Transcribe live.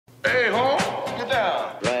Hey, home, get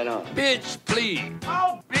down. Right on. Bitch, please.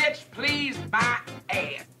 Oh, bitch, please, my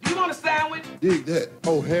ass. You want a sandwich? Dig that.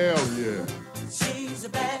 Oh, hell yeah. She's a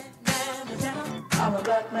bad man. I'm a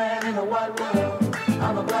black man in a white world.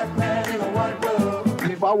 I'm a black man in a white world.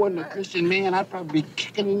 If I wasn't a Christian man, I'd probably be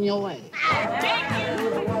kicking in your ass. I'm a black man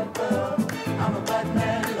in a white world. I'm a black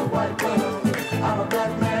man in a white world. I'm a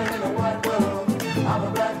black man in a white world. I'm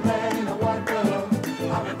a black man in a white world.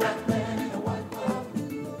 I'm a black man in a white world.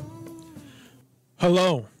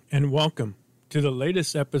 Hello and welcome to the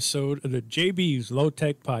latest episode of the JayBee's Low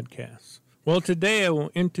Tech Podcast. Well, today I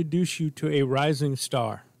will introduce you to a rising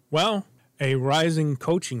star. Well, a rising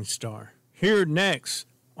coaching star. Here next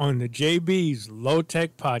on the JayBee's Low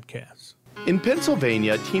Tech Podcast. In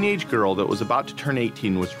Pennsylvania, a teenage girl that was about to turn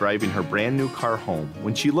 18 was driving her brand new car home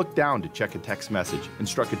when she looked down to check a text message and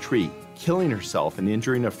struck a tree, killing herself and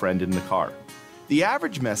injuring a friend in the car. The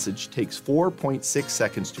average message takes 4.6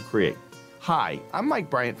 seconds to create. Hi, I'm Mike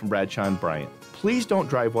Bryant from Bradshaw & Bryant. Please don't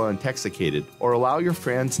drive while intoxicated or allow your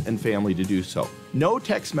friends and family to do so. No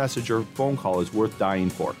text message or phone call is worth dying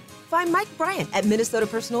for. Find Mike Bryant at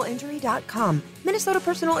MinnesotaPersonalInjury.com.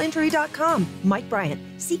 MinnesotaPersonalInjury.com. Mike Bryant,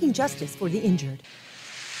 seeking justice for the injured.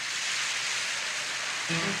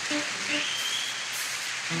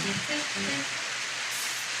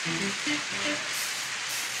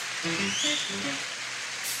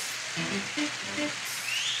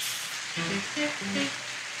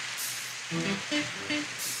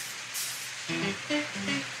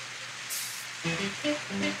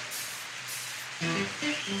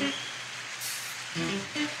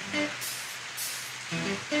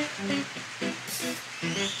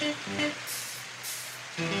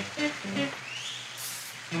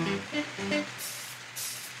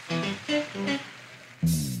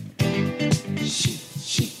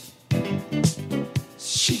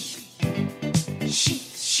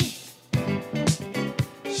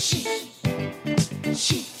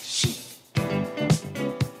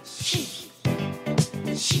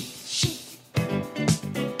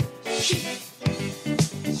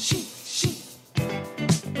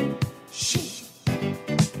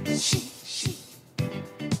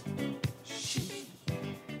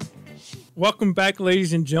 Welcome back,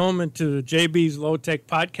 ladies and gentlemen, to the JayBee's Low Tech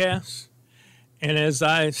Podcast. And as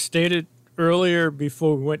I stated earlier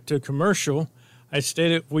before we went to commercial, I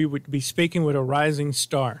stated we would be speaking with a rising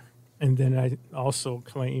star. And then I also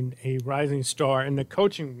claimed a rising star in the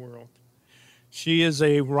coaching world. She is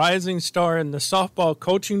a rising star in the softball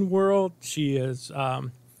coaching world. She is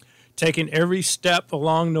taken every step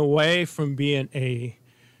along the way from being a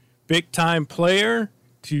big-time player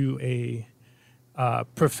to a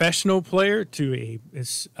professional player to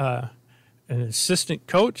an assistant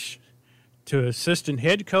coach to assistant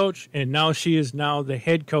head coach, and now she is now the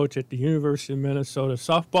head coach at the University of Minnesota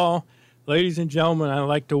softball. Ladies and gentlemen, I'd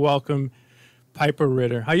like to welcome Piper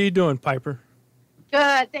Ritter. How you doing, Piper?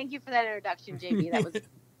 Good. Thank you for that introduction, JB. That was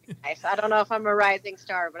nice. I don't know if I'm a rising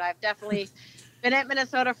star, but I've definitely been at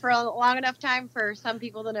Minnesota for a long enough time for some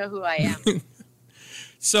people to know who I am.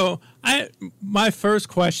 So my first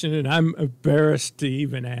question, and I'm embarrassed to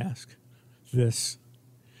even ask this.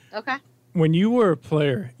 Okay. When you were a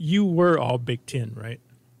player, you were all Big Ten, right?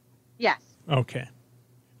 Yes. Okay.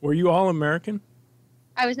 Were you all American?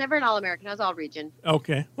 I was never an All-American. I was all region.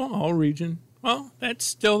 Okay. Well, all region. Well, that's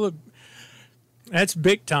still that's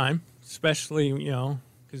big time, especially,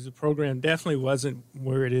 because the program definitely wasn't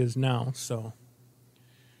where it is now. So,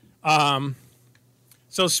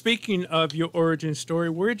 So speaking of your origin story,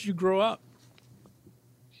 where did you grow up?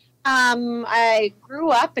 I grew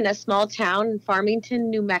up in a small town in Farmington,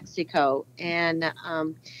 New Mexico. And,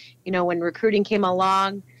 when recruiting came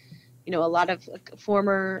along, a lot of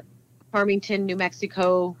former Farmington, New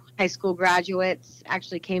Mexico high school graduates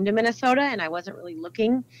actually came to Minnesota, and I wasn't really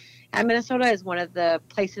looking at Minnesota as one of the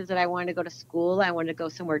places that I wanted to go to school. I wanted to go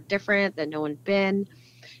somewhere different that no one'd been.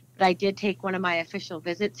 But I did take one of my official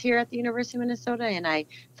visits here at the University of Minnesota, and I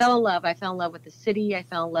fell in love. I fell in love with the city. I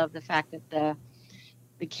fell in love with the fact that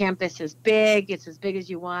the campus is big. It's as big as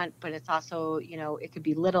you want, but it's also, it could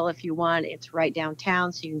be little if you want. It's right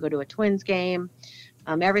downtown, so you can go to a Twins game.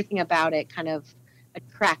 Everything about it kind of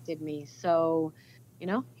attracted me. So,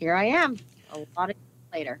 here I am a lot of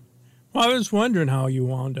years later. Well, I was wondering how you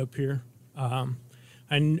wound up here.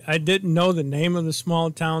 I didn't know the name of the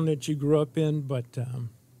small town that you grew up in, but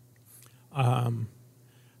I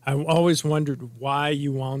always wondered why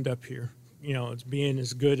you wound up here. As being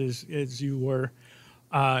as good as you were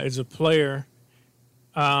as a player.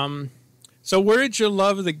 So where did your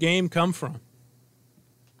love of the game come from?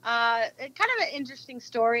 Kind of an interesting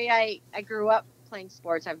story. I grew up playing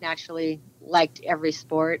sports, I've naturally liked every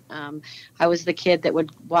sport. I was the kid that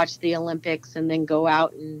would watch the Olympics and then go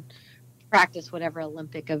out and practice whatever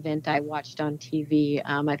Olympic event I watched on TV.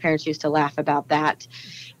 My parents used to laugh about that,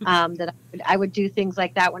 that I would do things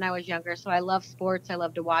like that when I was younger. So I love sports. I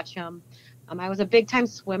love to watch them. I was a big time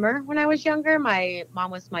swimmer when I was younger. My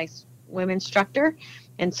mom was my swim instructor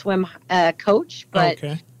and swim coach. But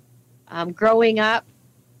growing up,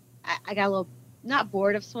 I got a little, not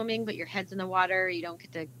bored of swimming, but your head's in the water. You don't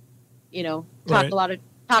get to,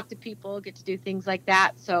 talk to people, get to do things like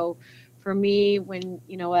that. So for me, when,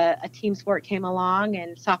 a team sport came along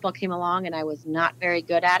and softball came along and I was not very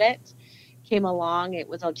good at it, it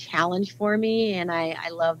was a challenge for me. And I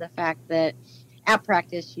love the fact that at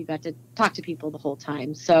practice, you got to talk to people the whole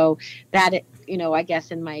time. So that, I guess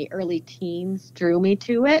in my early teens drew me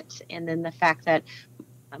to it. And then the fact that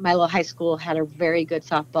my little high school had a very good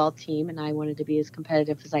softball team and I wanted to be as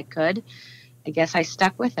competitive as I could, I guess I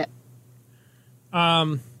stuck with it.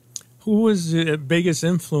 Who was the biggest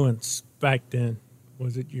influence back then?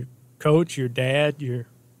 Was it your coach, your dad, your...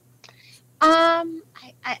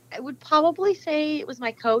 I would probably say it was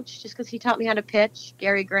my coach, just because he taught me how to pitch,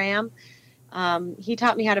 Gary Graham. He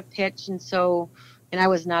taught me how to pitch, and I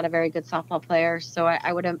was not a very good softball player, so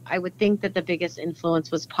I would think that the biggest influence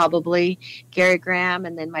was probably Gary Graham,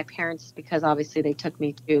 and then my parents, because obviously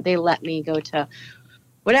they let me go to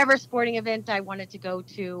whatever sporting event I wanted to go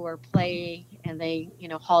to or play, and they,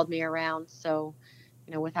 hauled me around. So,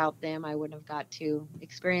 without them, I wouldn't have got to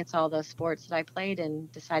experience all the sports that I played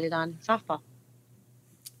and decided on softball.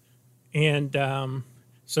 And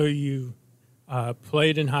so you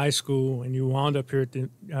played in high school and you wound up here at the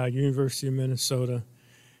University of Minnesota.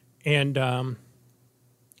 And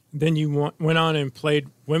then you went on and played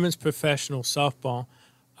women's professional softball.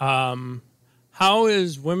 How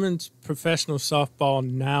is women's professional softball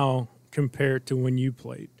now compared to when you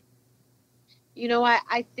played?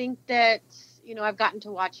 I think that, I've gotten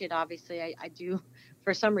to watch it. Obviously, I do.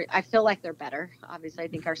 For some reason, I feel like they're better. Obviously, I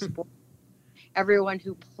think our sport, everyone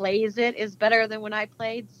who plays it is better than when I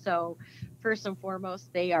played. So first and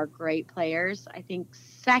foremost, they are great players. I think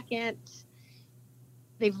second,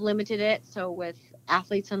 they've limited it. So with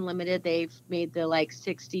Athletes Unlimited, they've made the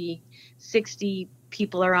 60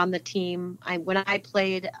 people are on the team. When I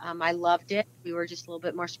played, I loved it. We were just a little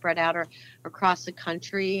bit more spread out across the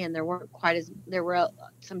country, and there were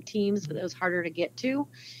some teams, but it was harder to get to.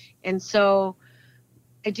 And so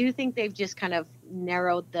I do think they've just kind of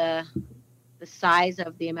narrowed the size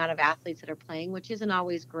of the amount of athletes that are playing, which isn't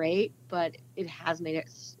always great, but it has made it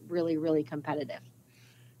really, really competitive.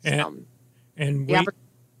 Go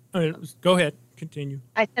ahead, continue.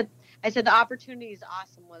 I said the opportunity is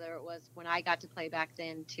awesome, whether it was when I got to play back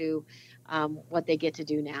then to what they get to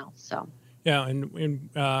do now. So yeah, and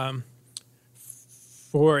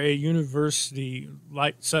for a university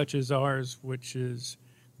such as ours, which is,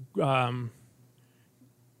 I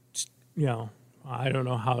don't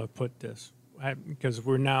know how to put this, because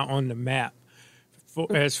we're now on the map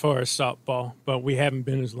as far as softball, but we haven't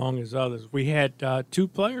been as long as others. We had 2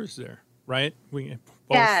 players there, right?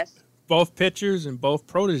 Yes. Both pitchers and both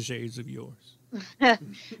proteges of yours.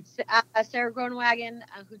 Sarah Groenwagen,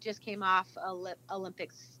 who just came off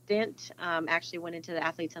Olympic stint, actually went into the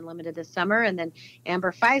Athletes Unlimited this summer, and then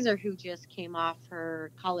Amber Pfizer, who just came off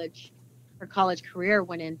her college career,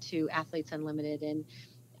 went into Athletes Unlimited. And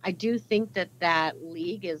I do think that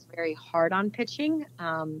league is very hard on pitching.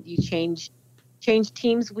 You change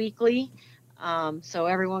teams weekly. So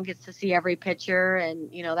everyone gets to see every pitcher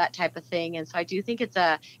and, that type of thing. And so I do think it's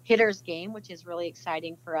a hitter's game, which is really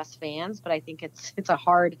exciting for us fans, but I think it's a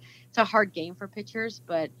hard game for pitchers,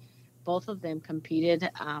 but both of them competed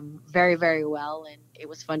very, very well, and it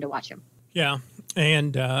was fun to watch them. Yeah.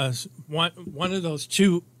 And one of those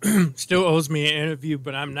 2 still owes me an interview,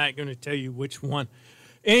 but I'm not going to tell you which one.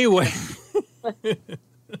 Anyway,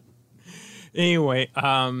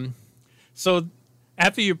 so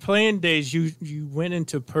after your playing days, you went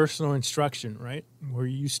into personal instruction, right? Where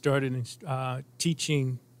you started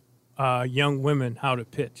teaching young women how to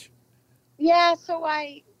pitch. Yeah, so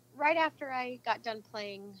right after I got done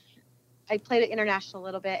playing, I played at International a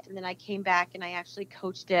little bit, and then I came back and I actually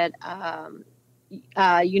coached at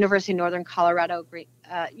University of Northern Colorado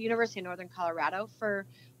for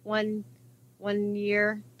one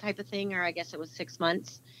year type of thing, or I guess it was 6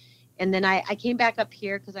 months. And then I came back up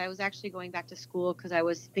here because I was actually going back to school because I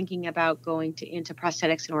was thinking about going into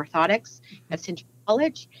prosthetics and orthotics at Central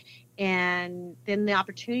College. And then the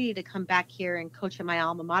opportunity to come back here and coach at my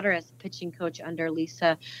alma mater as a pitching coach under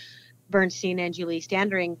Lisa Bernstein and Julie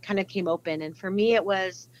Standering kind of came open. And for me, it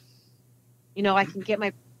was, I can get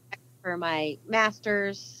my for my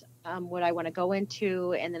master's, what I want to go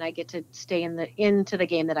into, and then I get to stay into the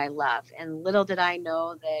game that I love. And little did I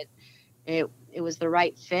know that it was the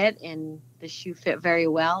right fit, and the shoe fit very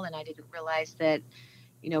well. And I didn't realize that,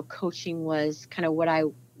 coaching was kind of what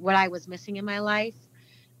I was missing in my life.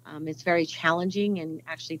 It's very challenging, and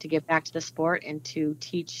actually to get back to the sport and to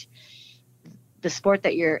teach the sport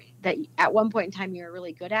that at one point in time you're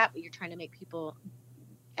really good at, but you're trying to make people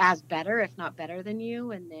as better, if not better than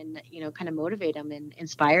you, and then kind of motivate them and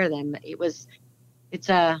inspire them. It's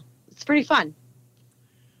pretty fun.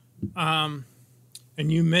 And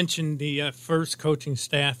you mentioned the first coaching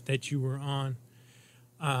staff that you were on.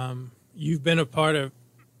 You've been a part of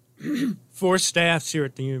 4 staffs here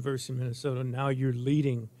at the University of Minnesota. Now you're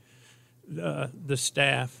leading the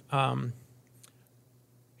staff.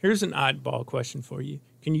 Here's an oddball question for you.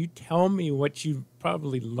 Can you tell me what you've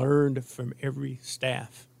probably learned from every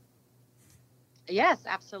staff? Yes,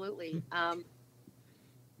 absolutely.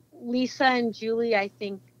 Lisa and Julie, I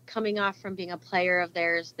think, coming off from being a player of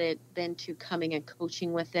theirs, then to coming and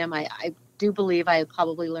coaching with them, I do believe I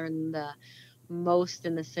probably learned the most,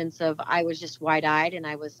 in the sense of I was just wide-eyed, and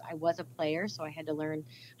I was a player, so I had to learn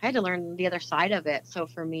the other side of it. So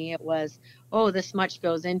for me, it was, this much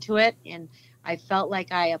goes into it, and I felt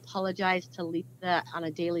like I apologized to Lisa on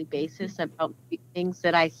a daily basis about things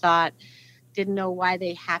that I thought didn't know why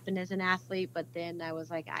they happened as an athlete, but then I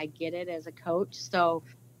was like, I get it as a coach. So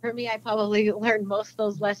for me, I probably learned most of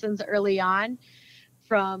those lessons early on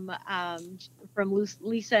from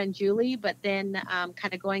Lisa and Julie, but then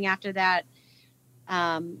kind of going after that,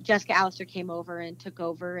 Jessica Allister came over and took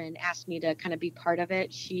over and asked me to kind of be part of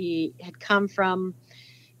it. She had come from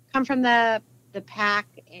the pack,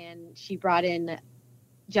 and she brought in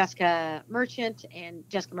Jessica Merchant, and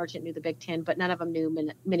Jessica Merchant knew the Big Ten, but none of them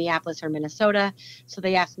knew Minneapolis or Minnesota. So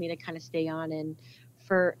they asked me to kind of stay on. And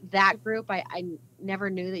for that group, I never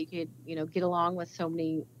knew that you could, get along with so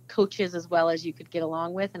many coaches as well as you could get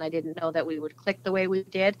along with. And I didn't know that we would click the way we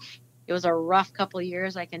did. It was a rough couple of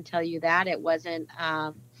years, I can tell you that. It wasn't,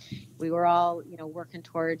 we were all, working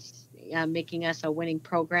towards making us a winning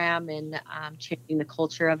program and changing the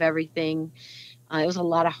culture of everything. It was a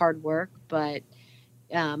lot of hard work, but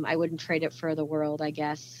I wouldn't trade it for the world, I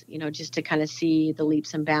guess, just to kind of see the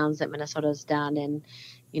leaps and bounds that Minnesota's done, and,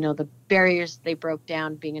 the barriers they broke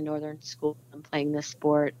down being a northern school and playing this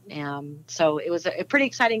sport. So it was a pretty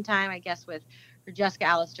exciting time, I guess, for Jessica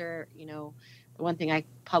Allister. The one thing I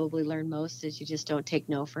probably learned most is you just don't take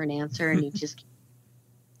no for an answer, and you just.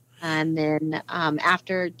 And then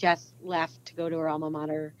after Jess left to go to her alma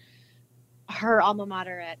mater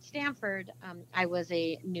at Stanford, I was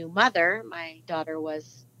a new mother. My daughter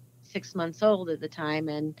was 6 months old at the time,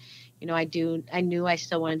 and I knew I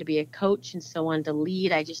still wanted to be a coach and still wanted to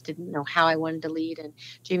lead. I just didn't know how I wanted to lead. And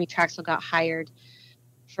Jamie Traxel got hired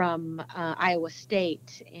from Iowa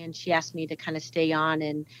State, and she asked me to kind of stay on.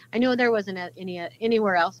 And I knew there wasn't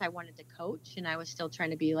anywhere else I wanted to coach, and I was still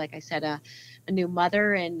trying to be, like I said, a new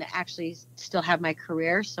mother and actually still have my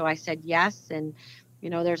career. So I said yes, and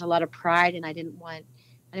there's a lot of pride, and I didn't want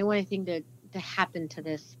anything to happen to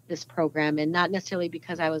this program, and not necessarily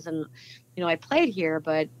because I was I played here,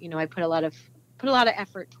 but I put a lot of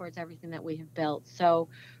effort towards everything that we have built. So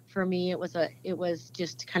for me, it was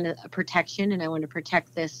just kind of a protection, and I wanted to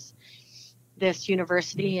protect this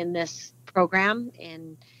university and this program,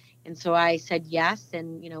 and so I said yes,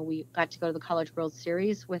 and we got to go to the College World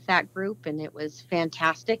Series with that group, and it was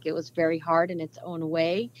fantastic. It was very hard in its own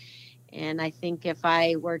way, and I think if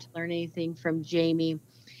I were to learn anything from Jamie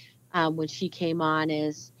when she came on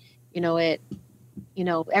is,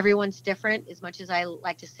 everyone's different. As much as I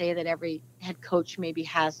like to say that every head coach maybe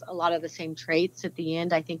has a lot of the same traits, at the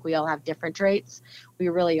end, I think we all have different traits. We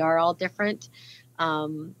really are all different.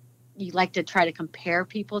 You like to try to compare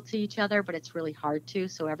people to each other, but it's really hard to.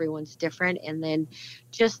 So everyone's different. And then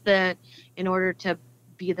just in order to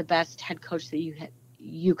be the best head coach that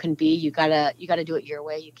you can be, you gotta do it your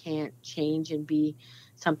way. You can't change and be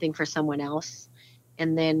something for someone else.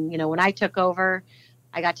 And then, when I took over,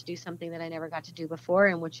 I got to do something that I never got to do before,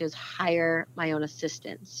 and which is hire my own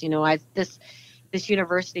assistants. This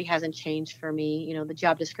university hasn't changed for me. The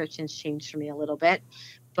job descriptions changed for me a little bit,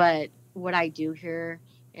 but what I do here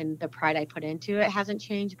and the pride I put into it hasn't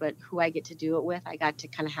changed, but who I get to do it with, I got to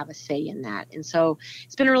kind of have a say in that. And so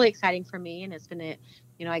it's been really exciting for me, and it's been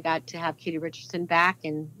I got to have Katie Richardson back,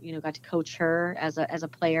 and, got to coach her as a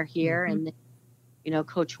player here. Mm-hmm. And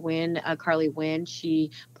Coach Wynn, Carly Wynn,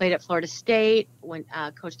 she played at Florida State,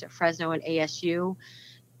 coached at Fresno and ASU.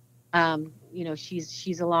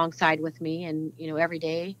 She's alongside with me, and, every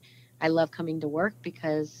day I love coming to work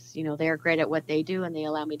because, you know, they're great at what they do and they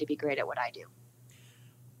allow me to be great at what I do.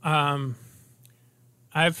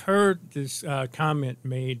 I've heard this comment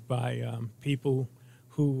made by people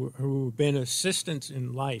who've been assistants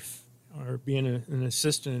in life or being an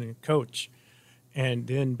assistant and a coach and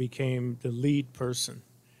then became the lead person.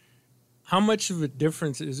 How much of a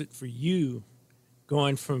difference is it for you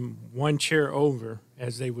going from one chair over,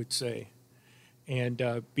 as they would say, and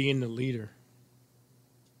being the leader?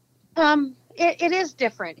 It is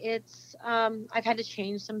different. It's I've had to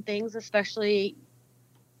change some things, especially,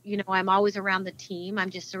 you know, I'm always around the team. I'm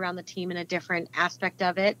just around the team in a different aspect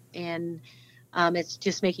of it. And it's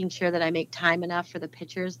just making sure that I make time enough for the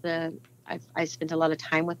pitchers. I spent a lot of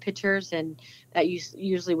time with pitchers, and that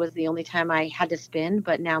usually was the only time I had to spend.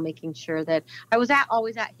 But now making sure that I was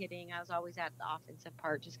always at hitting. I was always at the offensive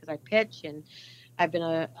part just because I pitch, and I've been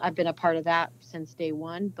a part of that since day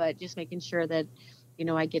one. But just making sure that, you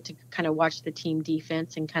know, I get to kind of watch the team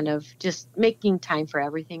defense and kind of just making time for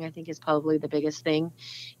everything, I think is probably the biggest thing.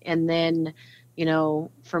 And then, you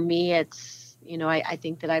know, for me, it's, you know, I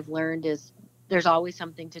think that I've learned is there's always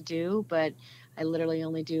something to do, but I literally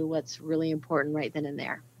only do what's really important right then and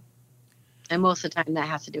there. And most of the time that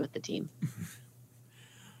has to do with the team.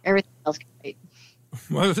 Everything else can wait.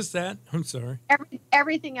 What was that? I'm sorry.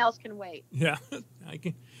 Everything else can wait. Yeah, I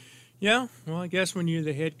can. Yeah, well, I guess when you're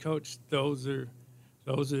the head coach, those are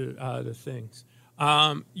the things.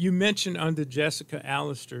 You mentioned under Jessica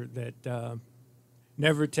Allister that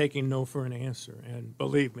never taking no for an answer, and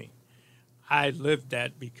believe me, I lived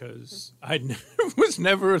that because I was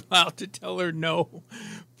never allowed to tell her no.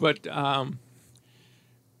 But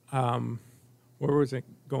where was I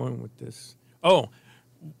going with this? Oh,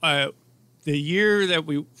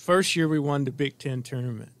 the first year we won the Big Ten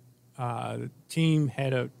tournament, the team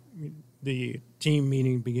had the team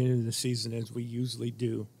meeting beginning of the season, as we usually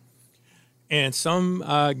do. And some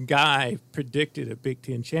guy predicted a Big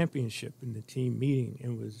Ten championship in the team meeting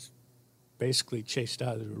and was basically chased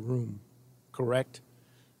out of the room. Correct?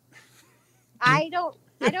 I don't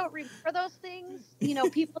remember those things. You know,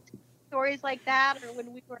 people tell stories like that, or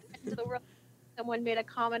when we were into the world, someone made a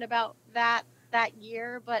comment about that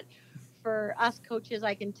year. But for us coaches,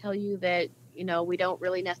 I can tell you that, you know, we don't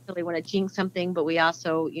really necessarily want to jinx something, but we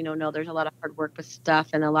also, you know there's a lot of hard work with stuff,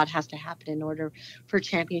 and a lot has to happen in order for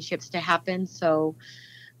championships to happen. So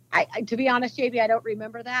I to be honest, JB, I don't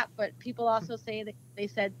remember that, but people also say that they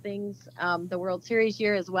said things the World Series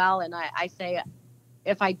year as well. And I say,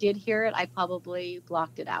 if I did hear it, I probably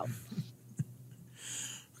blocked it out.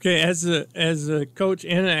 Okay. As a coach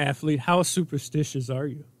and an athlete, how superstitious are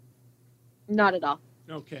you? Not at all.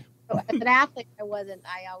 Okay. So as an athlete, I wasn't.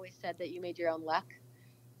 I always said that you made your own luck.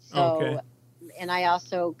 So, okay. And I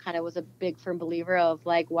also kind of was a big firm believer of,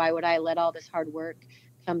 like, why would I let all this hard work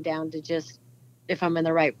come down to just if I'm in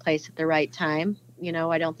the right place at the right time? You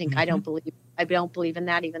know, I don't believe in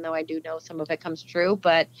that, even though I do know some of it comes true.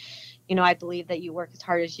 But, you know, I believe that you work as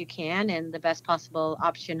hard as you can, and the best possible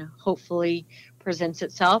option hopefully presents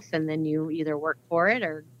itself, and then you either work for it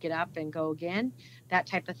or get up and go again, that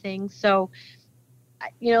type of thing. So,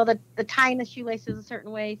 you know, the tying the shoelaces a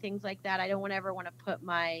certain way, things like that. I don't ever want to put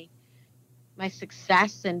my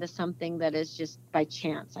success into something that is just by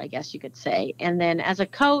chance, I guess you could say. And then as a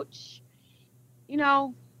coach, you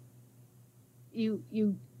know, you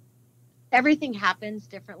everything happens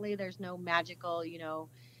differently. There's no magical, you know,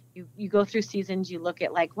 you go through seasons, you look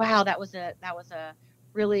at like, wow, that was a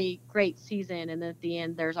really great season, and at the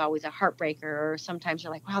end there's always a heartbreaker. Or sometimes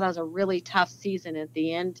you're like, wow, that was a really tough season. At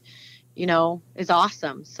the end, you know, is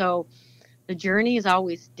awesome. So the journey is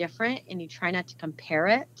always different, and you try not to compare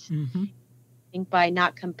it. Mm-hmm. I think by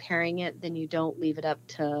not comparing it, then you don't leave it up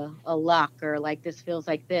to a luck, or like, this feels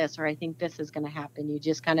like this, or I think this is going to happen. You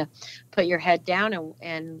just kind of put your head down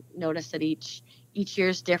and notice that each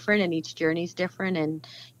year's different and each journey's different, and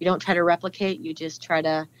you don't try to replicate. You just try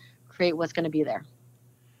to create what's going to be there.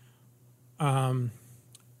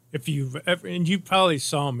 If you've ever, and you probably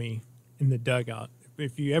saw me in the dugout,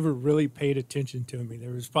 if you ever really paid attention to me, there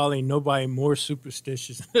was probably nobody more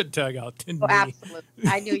superstitious in the dugout than me. Absolutely.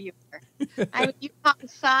 I knew you were. I mean, you hung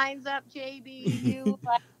signs up, JB.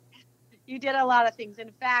 You did a lot of things. In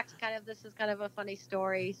fact, this is kind of a funny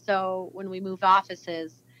story. So when we moved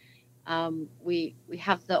offices, we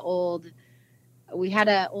had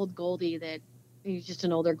an old Goldie that he was just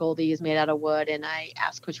an older Goldie. He's made out of wood, and I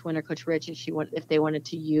asked Coach Wynn or Coach Rich if they wanted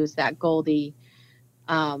to use that Goldie,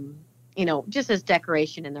 you know, just as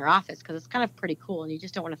decoration in their office, because it's kind of pretty cool, and you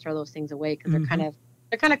just don't want to throw those things away because mm-hmm.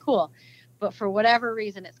 they're kind of cool. But for whatever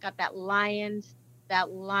reason, it's got that Lions. It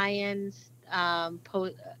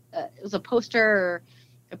was a poster or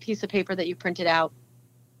a piece of paper that you printed out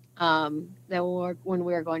that when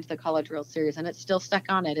we were going to the College World Series, and it's still stuck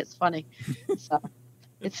on it. It's funny. So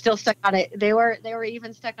it's still stuck on it. They were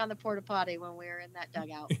even stuck on the porta potty when we were in that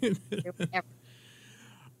dugout.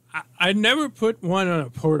 I never put one on a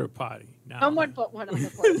porta potty. No. Someone put one on the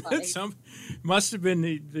porta potty. Must have been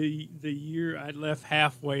the year I left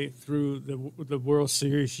halfway through the World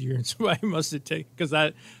Series year, and somebody must have taken, because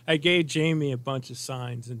I gave Jamie a bunch of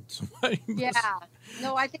signs, and somebody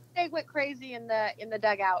No, I think they went crazy in the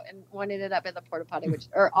dugout, and one ended up in the porta potty,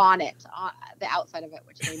 on the outside of it,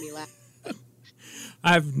 which made me laugh.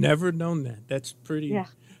 I've never known that. That's pretty. Yeah.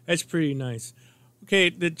 That's pretty nice. Okay,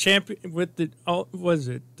 the champion with was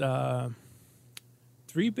it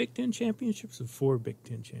 3 Big Ten championships or 4 Big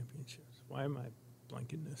Ten championships? Why am I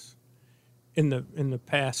blanking this? In the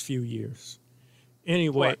past few years.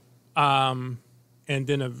 Anyway, and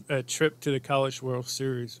then a trip to the College World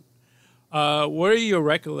Series. What are your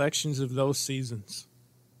recollections of those seasons?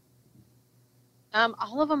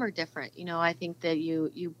 All of them are different. I think that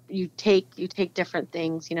you take different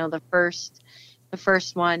things. The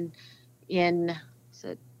first one in,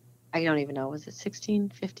 I don't even know, was it 16,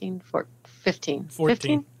 15, 15?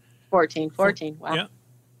 14. 14. Wow.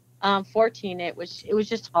 Yeah. 14, it was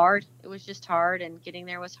just hard. It was just hard, and getting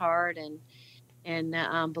there was hard,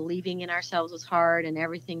 and believing in ourselves was hard, and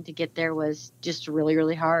everything to get there was just really,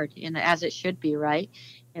 really hard, and as it should be, right?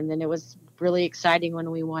 And then it was really exciting when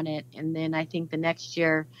we won it. And then I think the next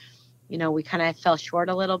year, we kind of fell short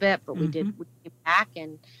a little bit, but we came back,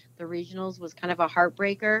 and the regionals was kind of a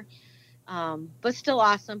heartbreaker. But still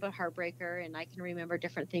awesome, but heartbreaker. And I can remember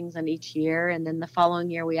different things on each year. And then the following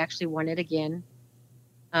year, we actually won it again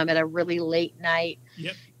at a really late night.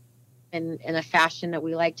 Yep. In a fashion that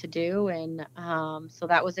we like to do. And so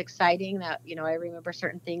that was exciting. That, I remember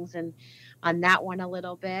certain things on that one a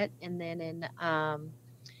little bit. And then in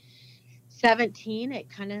 17, it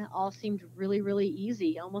kind of all seemed really, really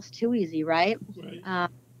easy, almost too easy, right? Right.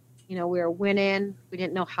 We were winning. We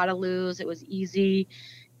didn't know how to lose. It was easy.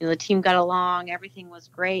 The team got along. Everything was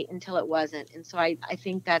great until it wasn't. And so I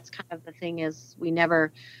think that's kind of the thing is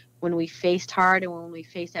when we faced hard and when we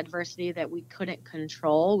faced adversity that we couldn't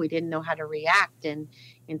control, we didn't know how to react. And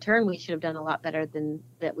in turn, we should have done a lot better than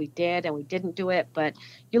that we did, and we didn't do it. But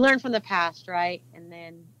you learn from the past, right? And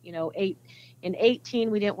then, in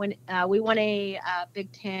 18, we didn't win. We won a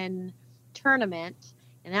Big Ten tournament,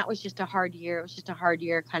 and that was just a hard year. It was just a hard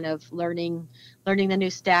year, kind of learning the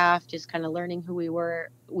new staff, just kind of learning who we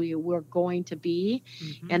were going to be.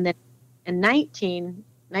 Mm-hmm. And then in 19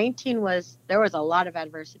 there was a lot of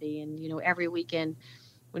adversity, and every weekend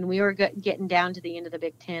when we were getting down to the end of the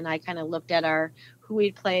Big Ten, I kind of looked at who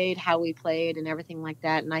we'd played, how we played, and everything like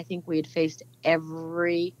that. And I think we had faced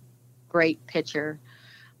every great pitcher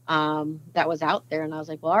that was out there. And I was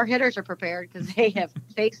like, well, our hitters are prepared because they have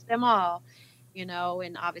faced them all,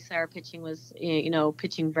 and obviously our pitching was,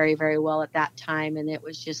 pitching very, very well at that time. And it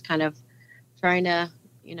was just kind of trying to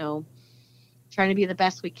be the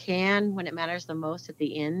best we can when it matters the most at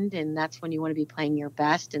the end. And that's when you want to be playing your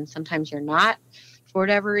best. And sometimes you're not for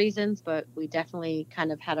whatever reasons, but we definitely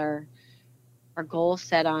kind of had our goal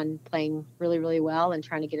set on playing really, really well and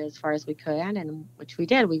trying to get as far as we could, and which we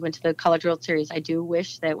did. We went to the College World Series. I do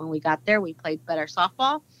wish that when we got there, we played better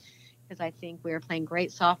softball, because I think we were playing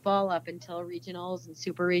great softball up until regionals and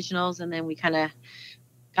super regionals. And then we kind of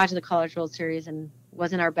got to the College World Series and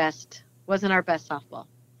wasn't our best softball.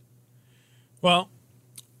 Well,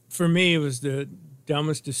 for me, it was the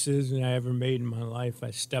dumbest decision I ever made in my life.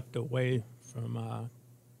 I stepped away from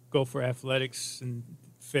Gopher Athletics in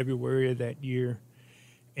February of that year,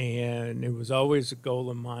 and it was always a goal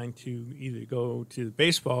of mine to either go to the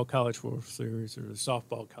baseball College World Series or the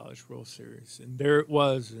softball College World Series. And there it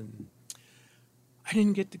was, and I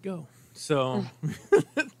didn't get to go. So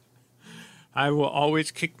I will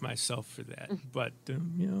always kick myself for that. But,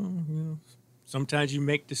 sometimes you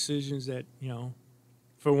make decisions that,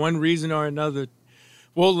 for one reason or another,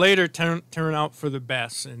 will later turn out for the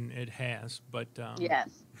best, and it has. But yes.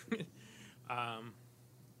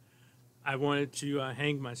 I wanted to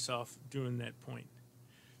hang myself during that point.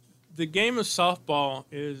 The game of softball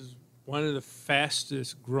is one of the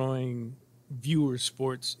fastest growing viewer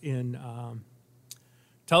sports in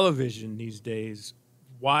television these days.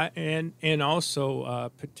 Why and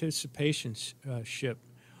also participationship.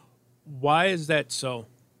 Why is that so?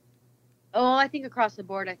 Oh, I think across the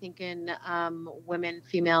board. I think in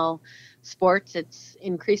female sports, it's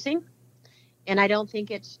increasing. And I don't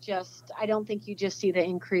think you just see the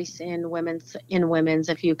increase in women's.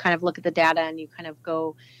 If you kind of look at the data and you kind of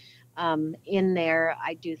go in there,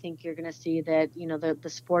 I do think you're going to see that, the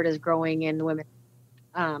sport is growing in women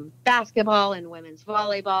basketball and women's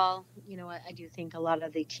volleyball. I do think a lot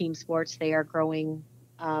of the team sports, they are growing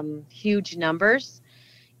huge numbers.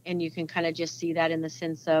 And you can kind of just see that in the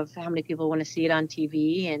sense of how many people want to see it on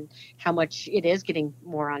TV and how much it is getting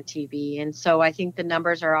more on TV. And so I think the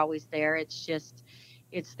numbers are always there. It's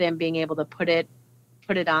them being able to put it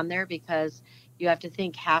on there, because you have to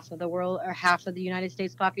think half of the world or half of the United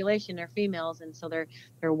States population are females. And so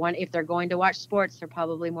if they're going to watch sports, they're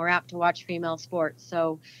probably more apt to watch female sports.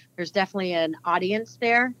 So there's definitely an audience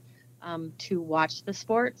there to watch the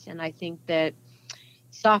sports. And I think that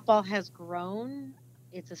softball has grown.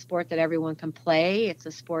 It's a sport that everyone can play. It's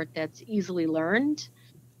a sport that's easily learned.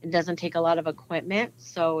 It doesn't take a lot of equipment.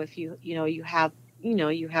 So if you have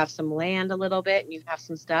some land a little bit and you have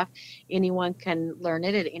some stuff, anyone can learn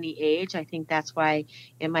it at any age. I think that's why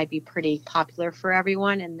it might be pretty popular for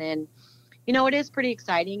everyone. And then, it is pretty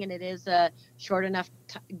exciting, and it is a short enough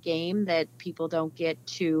game that people don't get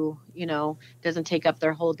to, doesn't take up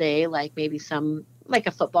their whole day, like maybe like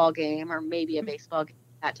a football game or maybe a baseball game,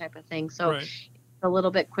 that type of thing. So Right. It's a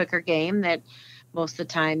little bit quicker game that most of the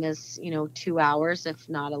time is, 2 hours, if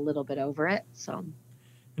not a little bit over it. So.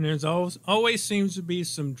 And there's always seems to be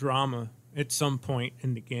some drama at some point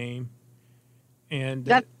in the game. And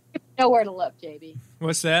That's if you know where to look, JB.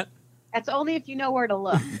 what's that? That's only if you know where to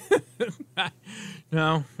look.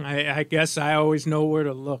 No, I guess I always know where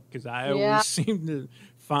to look, because I Yeah. always seem to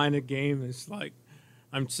find a game that's like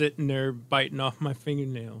I'm sitting there biting off my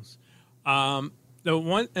fingernails. The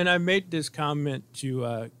one, and I made this comment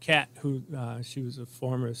to Kat, who she was a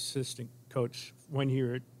former assistant coach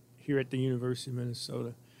here at the University of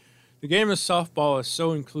Minnesota. The game of softball is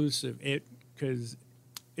so inclusive because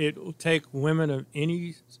it will take women of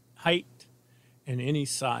any height and any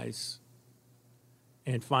size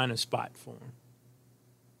and find a spot for them,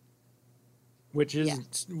 which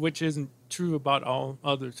isn't true about all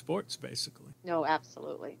other sports, basically. No,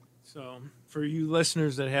 absolutely. So for you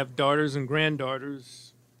listeners that have daughters and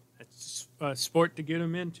granddaughters, that's a sport to get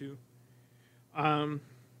them into. What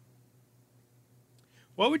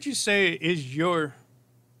would you say is your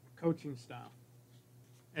coaching style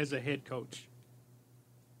as a head coach?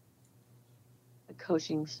 A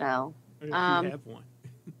coaching style. Or if you have one.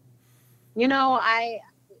 I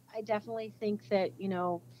definitely think that,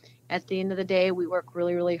 at the end of the day, we work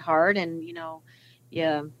really, really hard, and, you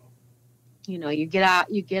get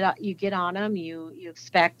on them, you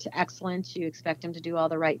expect excellence, you expect them to do all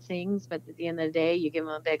the right things, but at the end of the day, you give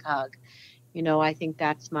them a big hug. I think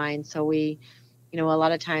that's mine. So we, a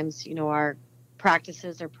lot of times, our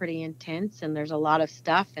practices are pretty intense, and there's a lot of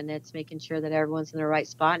stuff, and it's making sure that everyone's in the right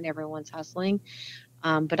spot and everyone's hustling.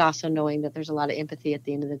 But also knowing that there's a lot of empathy at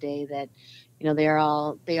the end of the day, that, they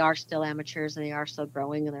are still amateurs, and they are still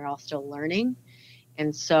growing, and they're all still learning.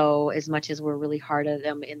 And so as much as we're really hard at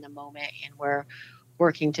them in the moment, and we're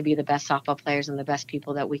working to be the best softball players and the best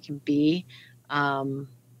people that we can be,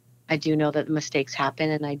 I do know that mistakes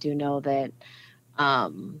happen. And I do know that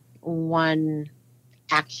one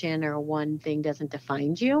action or one thing doesn't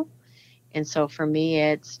define you. And so for me,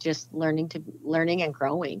 it's just learning and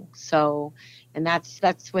growing. So, and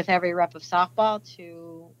that's with every rep of softball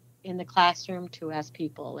to in the classroom to as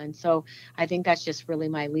people. And so I think that's just really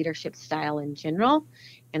my leadership style in general.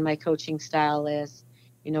 And my coaching style is,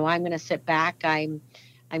 I'm going to sit back. I'm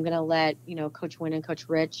going to let, Coach Wynn and Coach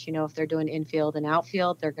Rich, if they're doing infield and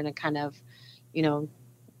outfield, they're going to kind of,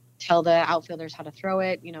 tell the outfielders how to throw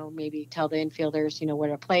it, maybe tell the infielders, where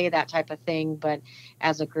to play, that type of thing. But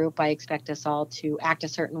as a group, I expect us all to act a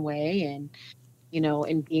certain way and,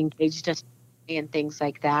 and be engaged and things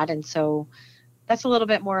like that. And so that's a little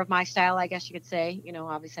bit more of my style, I guess you could say.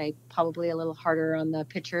 Obviously probably a little harder on the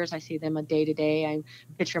pitchers. I see them a day to day. I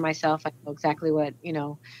picture myself. I know exactly what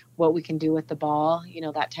we can do with the ball,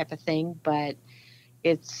 that type of thing. But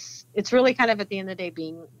it's really kind of at the end of the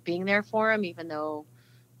day being there for them, even though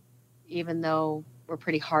we're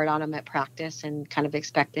pretty hard on them at practice, and kind of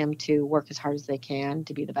expect them to work as hard as they can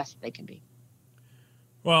to be the best that they can be.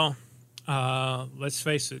 Well, let's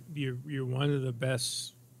face it, you're one of the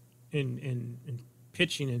best in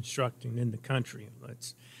pitching instructing in the country.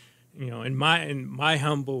 Let's, in my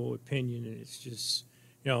humble opinion, it's just,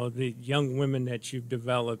 the young women that you've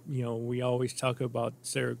developed. We always talk about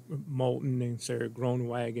Sarah Moulton and Sarah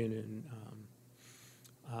Groenwagen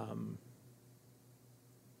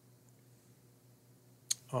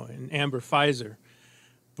and Amber Pfizer,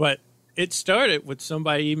 but it started with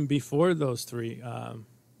somebody even before those three,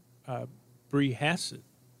 Bree Hassett,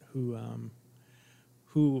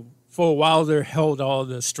 who for a while there held all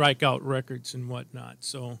the strikeout records and whatnot.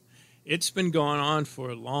 So it's been going on for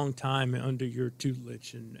a long time under your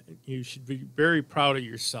tutelage, and you should be very proud of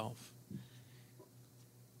yourself.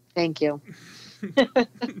 Thank you.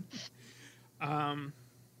 Can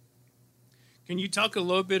you talk a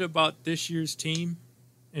little bit about this year's team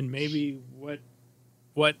and maybe what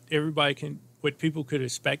people could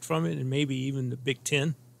expect from it, and maybe even the Big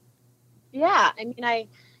Ten? Yeah, I mean,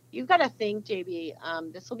 you've got to think,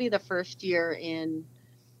 JB. This will be the first year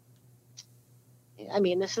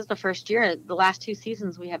this is the first year. The last 2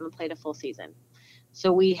 seasons we haven't played a full season,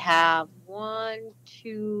 so we have 1,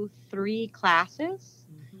 2, 3 classes,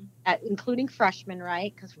 including freshmen,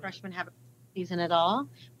 right? Because freshmen haven't season at all.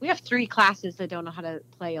 We have 3 classes that don't know how to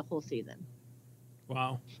play a whole season.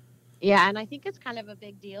 Wow. Yeah, and I think it's kind of a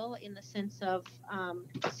big deal in the sense of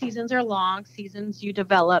seasons are long. Seasons you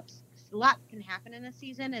develop. A lot can happen in a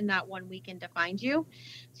season, and not one weekend defines you.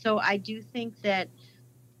 So I do think that,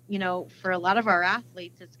 for a lot of our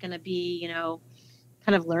athletes, it's going to be,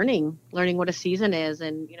 kind of learning what a season is.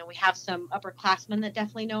 And, we have some upperclassmen that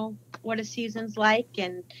definitely know what a season's like,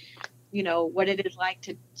 and what it is like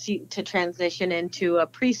to transition into a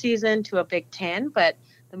preseason to a Big Ten, but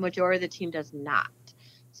the majority of the team does not.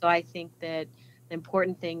 So I think that the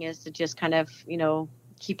important thing is to just kind of,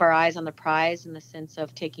 keep our eyes on the prize in the sense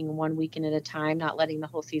of taking one weekend at a time, not letting the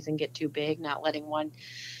whole season get too big, not letting one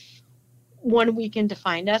weekend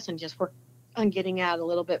define us, and just work on getting out a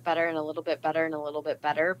little bit better and a little bit better and a little bit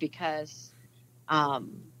better, because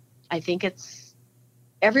I think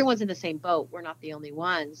everyone's in the same boat. We're not the only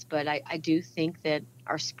ones, but I do think that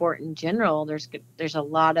our sport in general, there's a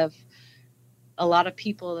lot of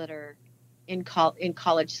people that are in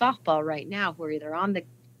college softball right now who are either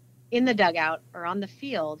in the dugout or on the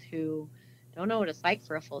field who don't know what it's like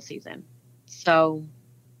for a full season. So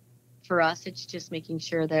for us, it's just making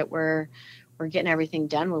sure that we're getting everything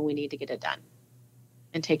done when we need to get it done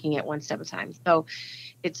and taking it one step at a time. So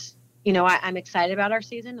it's, I'm excited about our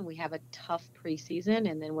season, and we have a tough preseason,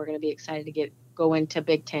 and then we're going to be excited to go into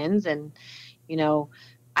Big Tens. And,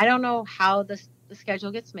 I don't know how the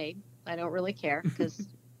schedule gets made. I don't really care, because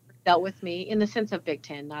dealt with me in the sense of Big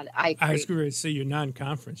Ten. I was going to say your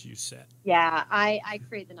non-conference you set. Yeah, I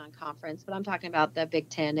create the non-conference, but I'm talking about the Big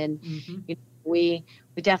Ten, and we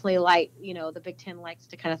definitely like, the Big Ten likes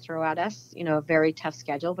to kind of throw at us, a very tough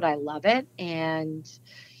schedule, but I love it. And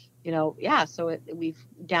so we've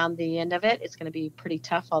down the end of it. It's going to be pretty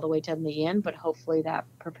tough all the way to the end, but hopefully that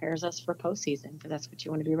prepares us for postseason, because that's what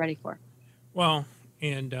you want to be ready for. Well,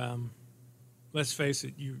 and let's face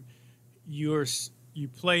it, you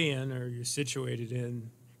play in, or you're situated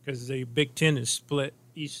in, because the Big Ten is split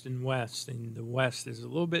East and West, and the West is a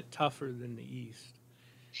little bit tougher than the East.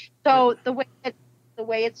 So the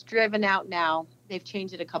way it's driven out now, they've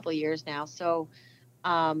changed it a couple of years now. So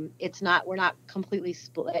we're not completely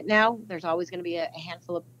split now. There's always going to be a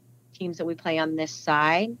handful of teams that we play on this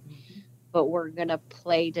side, but we're going to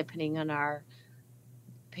play depending on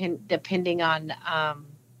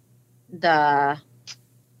the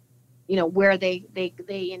where they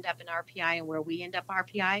end up in RPI and where we end up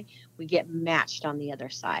RPI, we get matched on the other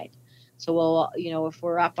side. So we'll, if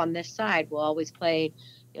we're up on this side, we'll always play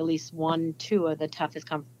at least 1-2 of the toughest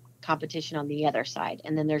competition on the other side.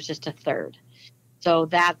 And then there's just a third. So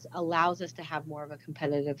that allows us to have more of a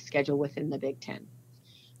competitive schedule within the Big Ten.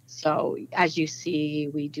 So as you see,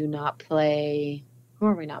 we do not play, who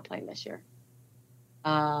are we not playing this year?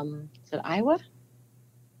 Is it Iowa?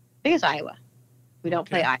 I think it's Iowa. We don't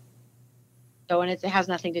play Iowa. So, and it has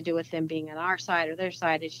nothing to do with them being on our side or their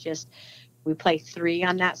side. It's just we play 3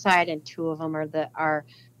 on that side, and 2 of them are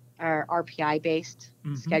RPI based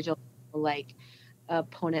schedule, like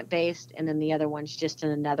opponent based, and then the other one's just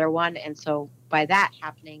in another one. And so by that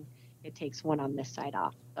happening, it takes one on this side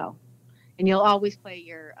off. So, and you'll always play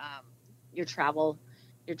your travel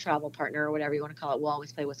partner or whatever you want to call it. We'll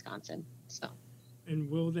always play Wisconsin. So. And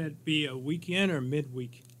will that be a weekend or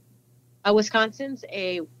midweek? Wisconsin's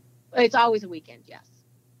it's always a weekend. Yes,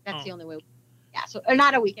 that's the only way. Yeah, so or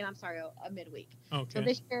not a weekend. I'm sorry, a midweek. Okay. So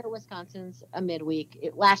this year Wisconsin's a midweek.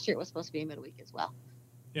 Last year it was supposed to be a midweek as well.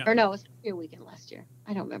 Yeah. Or no, it was supposed to be a weekend last year.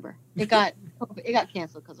 I don't remember. It got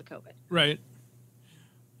canceled because of COVID. Right.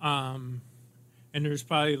 And there's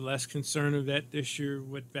probably less concern of that this year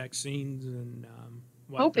with vaccines and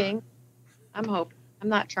hoping. I'm hoping. I'm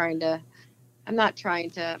not trying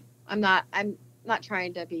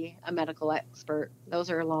to be a medical expert. Those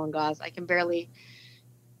are long gauze. I can barely,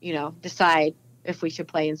 decide if we should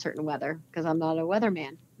play in certain weather because I'm not a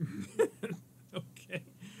weatherman. Okay.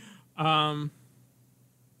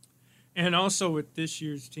 And also with this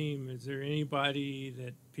year's team, is there anybody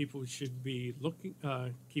that people should be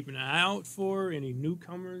keeping an eye out for? Any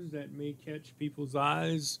newcomers that may catch people's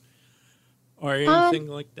eyes or anything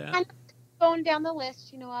like that? I'm going down the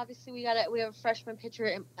list, obviously we have a freshman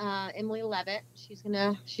pitcher, Emily Levitt. She's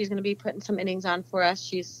gonna be putting some innings on for us.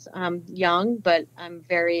 She's young, but I'm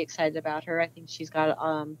very excited about her. I think she's got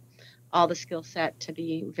all the skill set to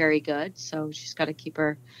be very good. So she's got to keep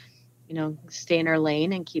her, stay in her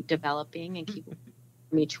lane and keep developing and keep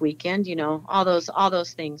each weekend, all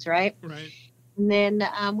those things, right? Right. And then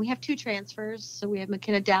we have 2 transfers. So we have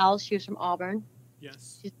McKenna Dowell. She was from Auburn.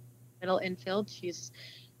 Yes. She's middle infield. She's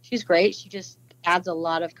great. She just adds a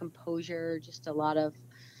lot of composure, just a lot of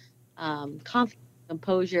confidence,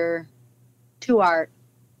 composure to our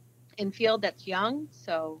infield that's young.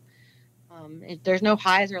 So there's no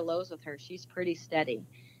highs or lows with her. She's pretty steady.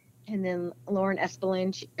 And then Lauren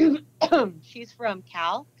Espelin, she's from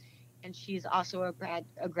Cal, and she's also a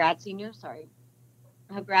grad senior,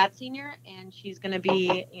 and she's going to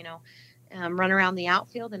be, run around the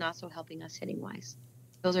outfield and also helping us hitting wise.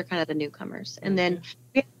 Those are kind of the newcomers. And then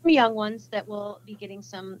we have some young ones that will be getting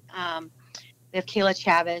some, we have Kayla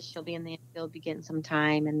Chavez. She'll be in the infield, be getting some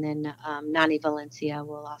time. And then Nani Valencia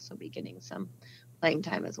will also be getting some playing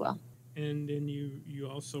time as well. And then you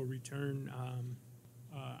also return,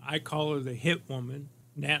 I call her the hit woman,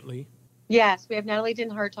 Natalie. Yes, we have Natalie Den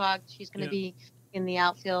Hartog. She's going to be in the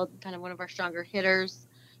outfield, kind of one of our stronger hitters.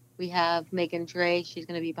 We have Megan Dre. She's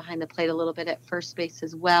going to be behind the plate a little bit at first base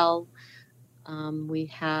as well. We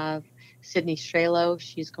have Sydney Strelo.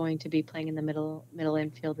 She's going to be playing in the middle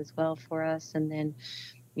infield as well for us. And then,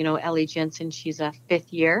 Ellie Jensen, she's a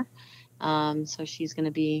 5th year. So she's going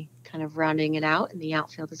to be kind of rounding it out in the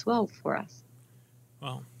outfield as well for us.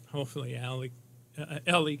 Well, hopefully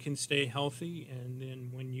Ellie can stay healthy. And then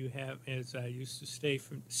when you have, as I used to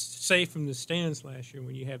say from the stands last year,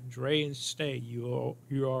 when you have Dre and Stay, you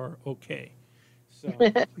are okay. So,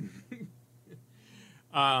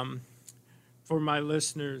 for my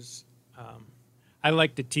listeners, I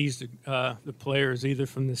like to tease the players either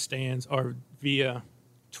from the stands or via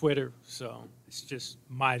Twitter. So it's just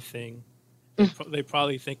my thing. They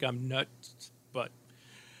probably think I'm nuts, but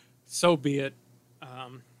so be it.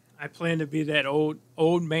 I plan to be that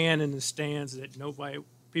old man in the stands that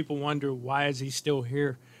people wonder why is he still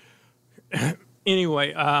here.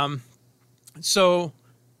 Anyway, so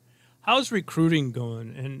how's recruiting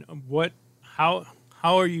going, and how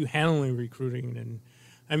are you handling recruiting? And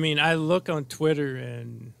I mean, I look on Twitter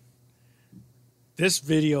and this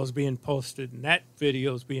video is being posted and that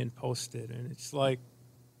video is being posted, and it's like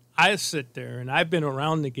I sit there and I've been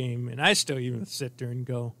around the game and I still even sit there and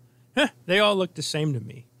go, they all look the same to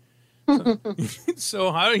me.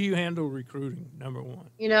 So how do you handle recruiting, number one?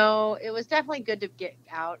 It was definitely good to get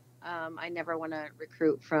out. I never want to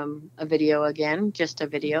recruit from a video again, just a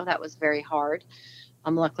video. That was very hard.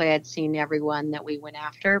 Luckily, I'd seen everyone that we went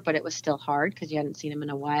after, but it was still hard because you hadn't seen them in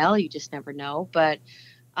a while. You just never know. But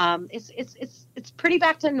it's pretty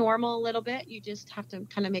back to normal a little bit. You just have to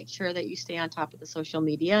kind of make sure that you stay on top of the social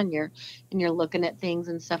media and you're looking at things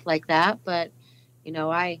and stuff like that. But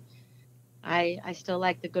I still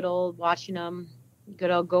like the good old watching them, good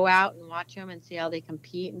old go out and watch them and see how they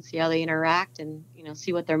compete and see how they interact and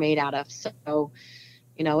see what they're made out of. So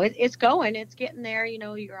it's getting there.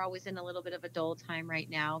 You're always in a little bit of a dull time right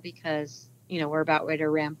now because we're about ready to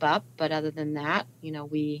ramp up. But other than that,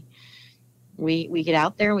 we get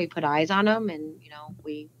out there and we put eyes on them, and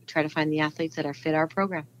we try to find the athletes that are fit our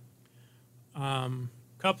program. A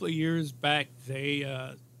couple of years back,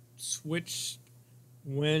 they switched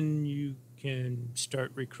when you can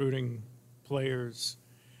start recruiting players.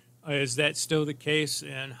 Is that still the case,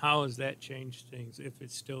 and how has that changed things if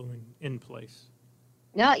it's still in place?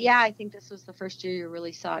 No, yeah, I think this was the first year you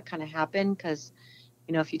really saw it kind of happen because,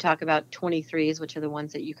 if you talk about 23s, which are the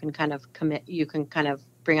ones that you can kind of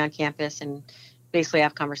bring on campus and basically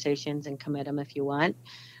have conversations and commit them if you want.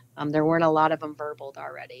 There weren't a lot of them verbaled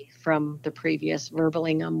already from the previous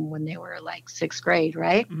verbaling them when they were like 6th grade,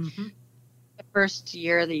 right? Mm-hmm. The first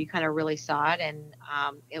year that you kind of really saw it, and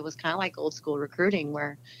it was kind of like old school recruiting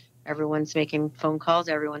where everyone's making phone calls,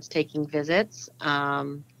 everyone's taking visits.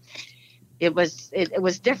 It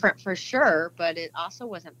was different for sure, but it also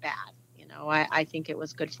wasn't bad. I think it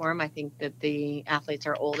was good for them. I think that the athletes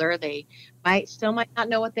are older. They might not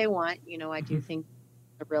know what they want. I do think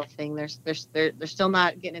the real thing, they're still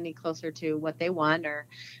not getting any closer to what they want or,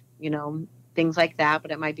 things like that, but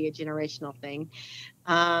it might be a generational thing.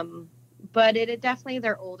 But it definitely,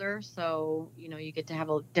 they're older. So, you get to have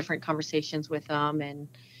different conversations with them and,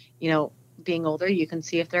 being older, you can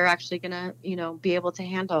see if they're actually going to, be able to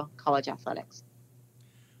handle college athletics.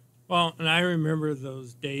 Well, and I remember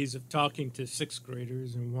those days of talking to sixth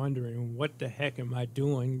graders and wondering, what the heck am I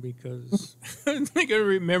doing? Because I'm not going to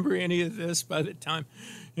remember any of this by the time,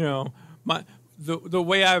 the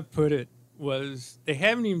way I put it was they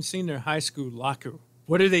haven't even seen their high school locker.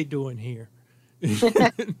 What are they doing here?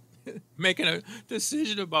 Making a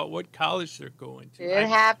decision about what college they're going to. It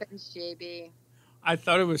happens, JB. I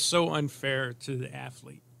thought it was so unfair to the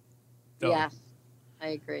athlete. Though, yes, I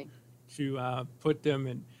agree. To put them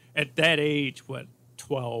in, at that age,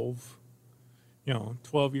 12,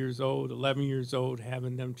 12 years old, 11 years old,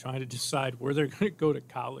 having them trying to decide where they're going to go to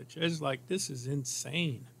college. It's like, this is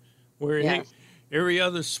insane. Where in every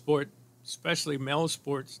other sport, especially male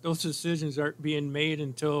sports, those decisions aren't being made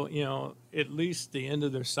until, at least the end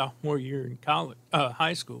of their sophomore year in college,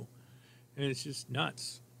 high school. And it's just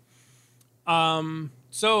nuts.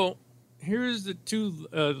 So here's the two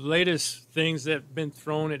latest things that have been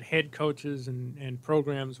thrown at head coaches and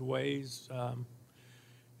programs' ways.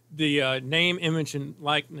 The name, image, and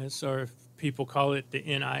likeness, or people call it the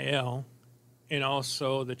NIL, and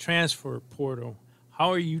also the transfer portal.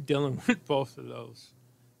 How are you dealing with both of those?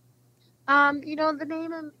 The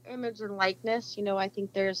name and image and likeness, I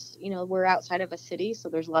think there's, we're outside of a city, so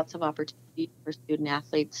there's lots of opportunity for student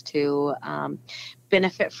athletes to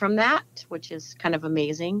benefit from that, which is kind of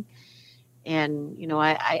amazing. And,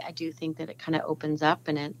 I do think that it kind of opens up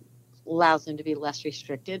and it allows them to be less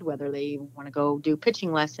restricted, whether they want to go do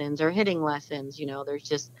pitching lessons or hitting lessons, there's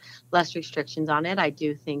just less restrictions on it. I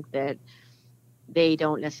do think that they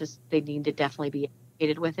need to definitely be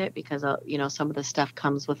with it because some of the stuff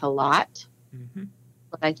comes with a lot. Mm-hmm.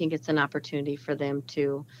 But I think it's an opportunity for them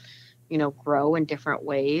to grow in different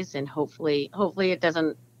ways, and hopefully it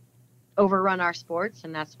doesn't overrun our sports,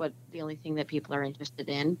 and that's what the only thing that people are interested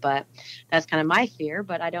in. But that's kind of my fear,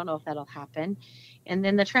 but I don't know if that'll happen. And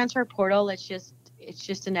then the transfer portal, it's just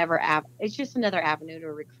another avenue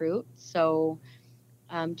to recruit. So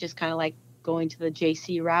just kind of like going to the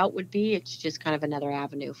JC route would be, it's just kind of another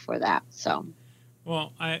avenue for that. So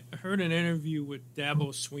well, I heard an interview with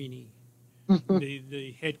Dabo Sweeney,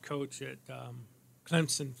 the head coach at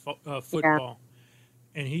Clemson football,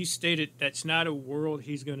 and he stated that's not a world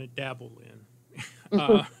he's going to dabble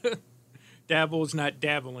in. Dabo's not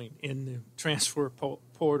dabbling in the transfer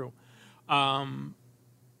portal.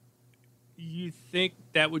 You think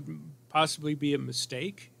that would possibly be a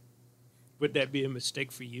mistake? Would that be a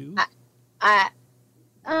mistake for you? Yeah,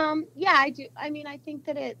 I do. I mean, I think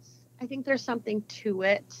there's something to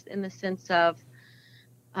it in the sense of,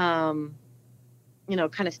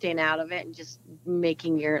 kind of staying out of it and just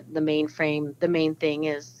making the main thing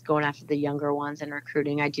is going after the younger ones and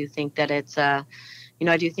recruiting. I do think that it's, I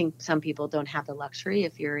do think some people don't have the luxury.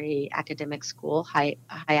 If you're a academic school, high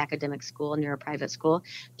academic school, and you're a private school,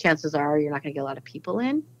 chances are you're not going to get a lot of people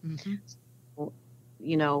in. Mm-hmm. So,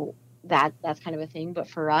 that's kind of a thing. But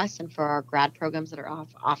for us and for our grad programs that are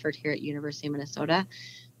offered here at University of Minnesota,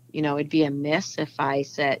 it'd be a miss if I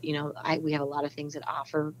said, we have a lot of things that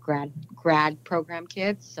offer grad program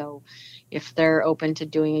kids. So if they're open to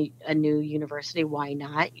doing a new university, why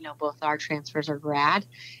not? Both our transfers are grad,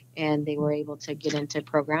 and they were able to get into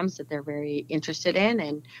programs that they're very interested in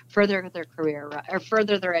and further their career or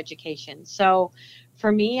further their education. So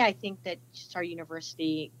for me, I think that just our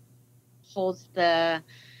university holds an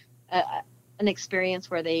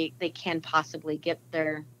experience where they can possibly get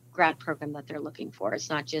their grad program that they're looking for. It's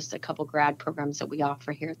not just a couple grad programs that we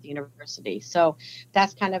offer here at the university. So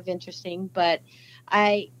that's kind of interesting, but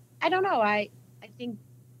I don't know. I think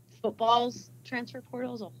football's transfer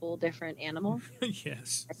portal is a whole different animal.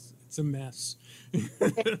 Yes, it's a mess.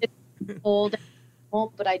 It's old,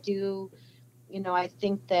 but I do, I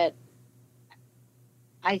think that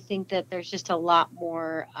there's just a lot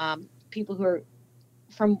more people who are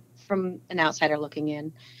from an outsider looking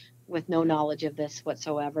in with no knowledge of this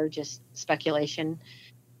whatsoever, just speculation.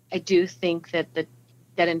 I do think that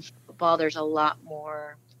in football there's a lot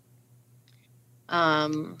more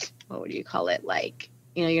what would you call it, like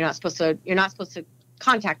you're not supposed to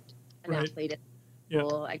contact an athlete at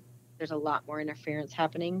school. There's a lot more interference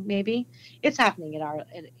happening. Maybe it's happening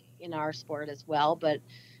in our sport as well, but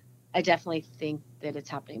I definitely think that it's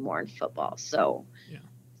happening more in football. So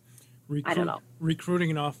I don't know,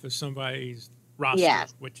 recruiting off of somebody's roster,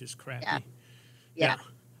 which is crappy. Yeah.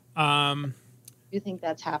 I do think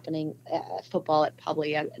that's happening at football at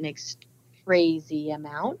probably an crazy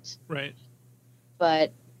amount. Right.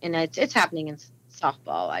 But it's happening in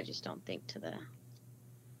softball. I just don't think to the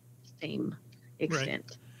same extent.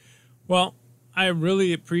 Right. Well, I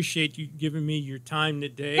really appreciate you giving me your time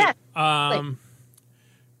today. Yeah.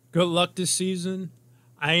 Good luck this season.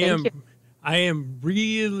 I I am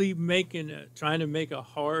really trying to make a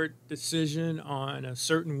hard decision on a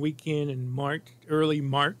certain weekend in early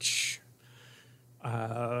March,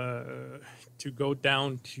 to go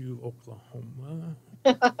down to Oklahoma.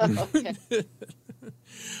 Okay.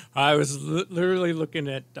 I was literally looking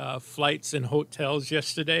at flights and hotels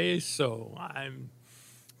yesterday, so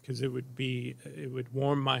because it would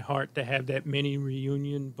warm my heart to have that mini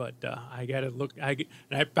reunion, but I got to look. And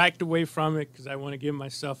I backed away from it because I want to give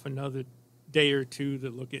myself another day or two to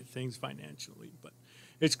look at things financially. But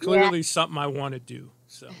it's clearly something I want to do.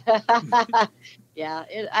 So Yeah,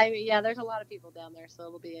 there's a lot of people down there, so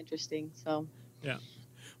it'll be interesting. So yeah.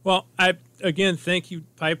 Well, again thank you,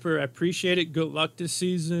 Piper. I appreciate it. Good luck this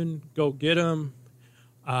season. Go get them.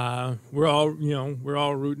 We're all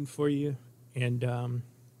rooting for you, and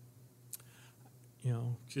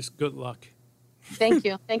just good luck. thank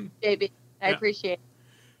you, JB. I appreciate it.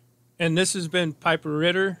 And this has been Piper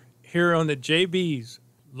Ritter here on the JayBee's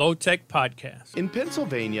Low Tech Podcast. In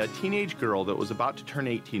Pennsylvania, a teenage girl that was about to turn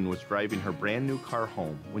 18 was driving her brand new car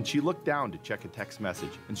home when she looked down to check a text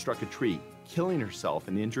message and struck a tree, killing herself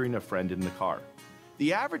and injuring a friend in the car.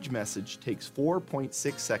 The average message takes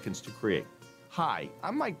 4.6 seconds to create. Hi,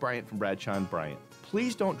 I'm Mike Bryant from Bradshaw & Bryant.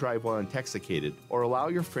 Please don't drive while intoxicated or allow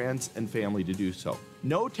your friends and family to do so.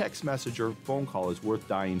 No text message or phone call is worth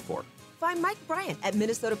dying for. Find Mike Bryant at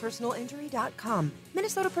MinnesotaPersonalInjury.com.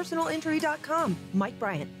 MinnesotaPersonalInjury.com. Mike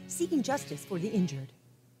Bryant, seeking justice for the injured.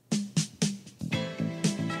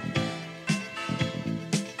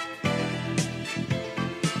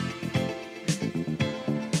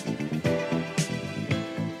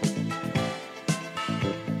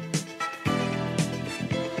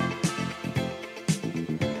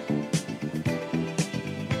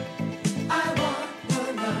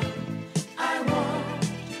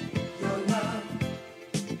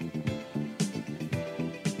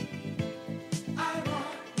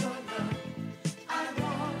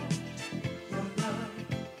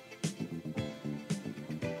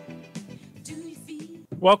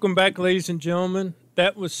 Welcome back, ladies and gentlemen.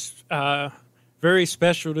 That was very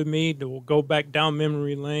special to me to go back down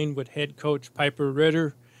memory lane with head coach Piper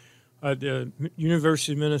Ritter, the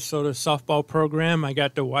University of Minnesota softball program. I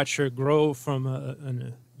got to watch her grow from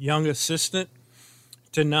a young assistant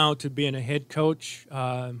to being a head coach.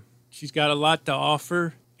 She's got a lot to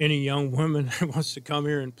offer. Any young woman that wants to come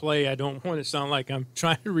here and play, I don't want to sound like I'm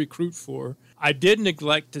trying to recruit for her. I did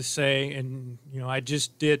neglect to say, and I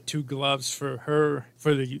just did 2 gloves for her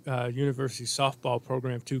for the university softball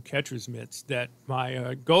program, 2 catcher's mitts. That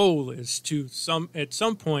my goal is to at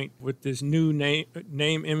some point with this new name,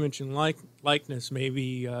 image, and likeness,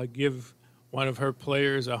 maybe give one of her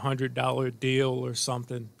players a $100 deal or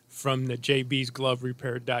something from the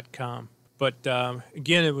JayBee'sGloveRepair.com. But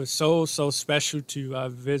again, it was so special to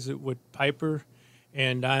visit with Piper,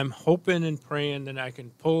 and I'm hoping and praying that I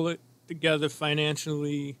can pull it together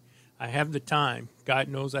financially. I have the time. God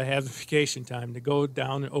knows I have the vacation time to go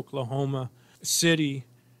down in Oklahoma City,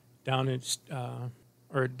 down in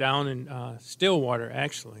Stillwater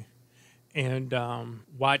actually, and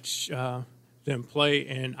watch them play.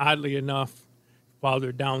 And oddly enough, while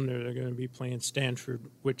they're down there, they're going to be playing Stanford,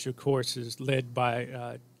 which of course is led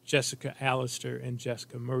by Jessica Allister and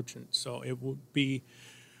Jessica Merchant. So it would be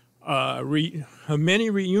a mini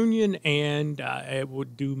reunion, and it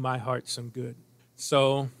would do my heart some good.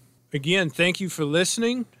 So again, thank you for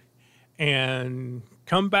listening, and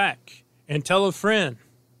come back and tell a friend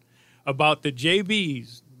about the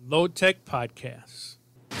JayBee's Low Tech Podcast.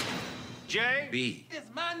 JB is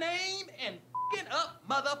my name, and f***ing up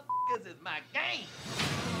motherfuckers is my game.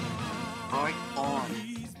 Right on.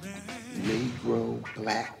 Negro,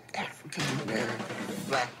 black, African American.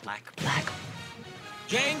 Black.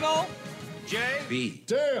 Django, JB.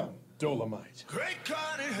 Damn, Dolomite. Great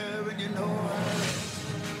God in heaven, you know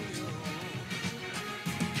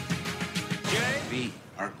JB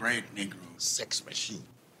Our great Negro sex machine.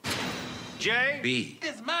 JB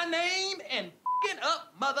is my name, and f***ing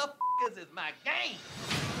up motherfuckers is my game.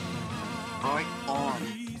 Right on.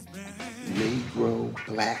 Negro,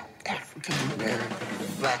 black, African American.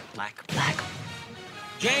 Black.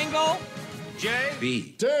 Django,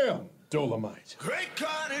 JB. Damn, Dolomite. Great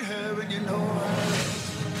God in heaven, you know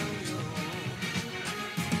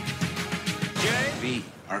JB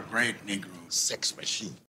Our great Negro sex machine.